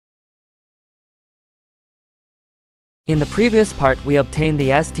In the previous part, we obtained the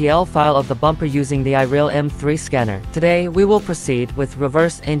STL file of the bumper using the IReaL M3 scanner. Today, we will proceed with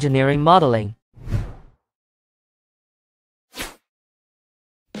reverse engineering modeling.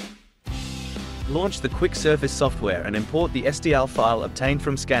 Launch the QUICKSURFACE software and import the STL file obtained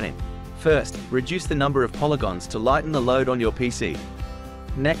from scanning. First, reduce the number of polygons to lighten the load on your PC.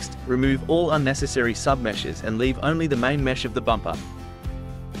 Next, remove all unnecessary submeshes and leave only the main mesh of the bumper.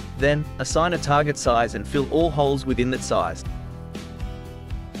 Then, assign a target size and fill all holes within that size.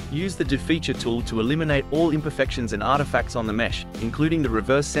 Use the DeFeature tool to eliminate all imperfections and artifacts on the mesh, including the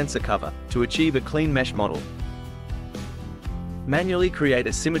reverse sensor cover, to achieve a clean mesh model. Manually create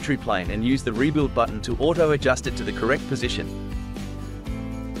a symmetry plane and use the Rebuild button to auto-adjust it to the correct position.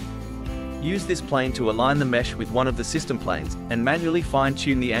 Use this plane to align the mesh with one of the system planes, and manually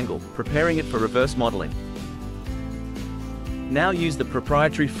fine-tune the angle, preparing it for reverse modeling. Now use the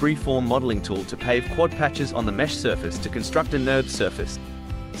proprietary freeform modeling tool to pave quad patches on the mesh surface to construct a NURBS surface.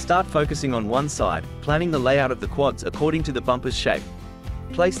 Start focusing on one side, planning the layout of the quads according to the bumper's shape.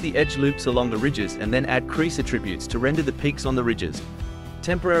 Place the edge loops along the ridges and then add crease attributes to render the peaks on the ridges.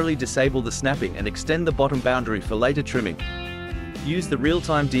 Temporarily disable the snapping and extend the bottom boundary for later trimming. Use the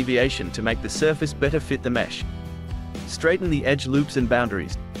real-time deviation to make the surface better fit the mesh. Straighten the edge loops and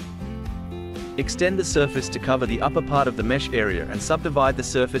boundaries. Extend the surface to cover the upper part of the mesh area and subdivide the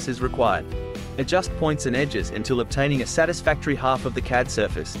surface as required. Adjust points and edges until obtaining a satisfactory half of the CAD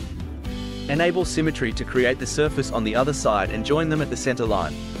surface. Enable symmetry to create the surface on the other side and join them at the center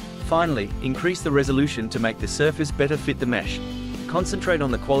line. Finally, increase the resolution to make the surface better fit the mesh. Concentrate on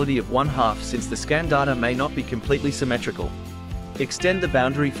the quality of one half since the scan data may not be completely symmetrical. Extend the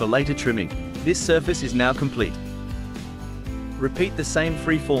boundary for later trimming. This surface is now complete. Repeat the same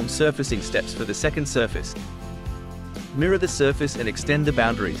freeform surfacing steps for the second surface. Mirror the surface and extend the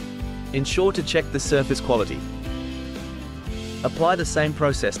boundaries. Ensure to check the surface quality. Apply the same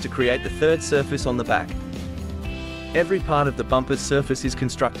process to create the third surface on the back. Every part of the bumper's surface is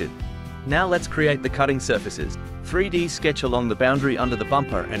constructed. Now let's create the cutting surfaces. 3D sketch along the boundary under the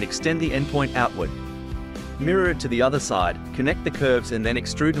bumper and extend the endpoint outward. Mirror it to the other side, connect the curves and then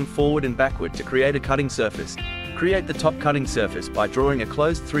extrude them forward and backward to create a cutting surface. Create the top cutting surface by drawing a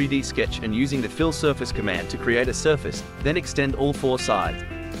closed 3D sketch and using the Fill Surface command to create a surface, then extend all four sides.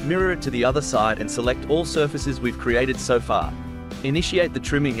 Mirror it to the other side and select all surfaces we've created so far. Initiate the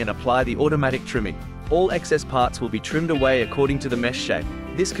trimming and apply the automatic trimming. All excess parts will be trimmed away according to the mesh shape.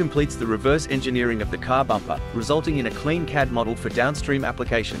 This completes the reverse engineering of the car bumper, resulting in a clean CAD model for downstream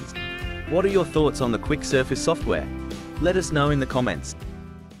applications. What are your thoughts on the QUICKSURFACE software? Let us know in the comments.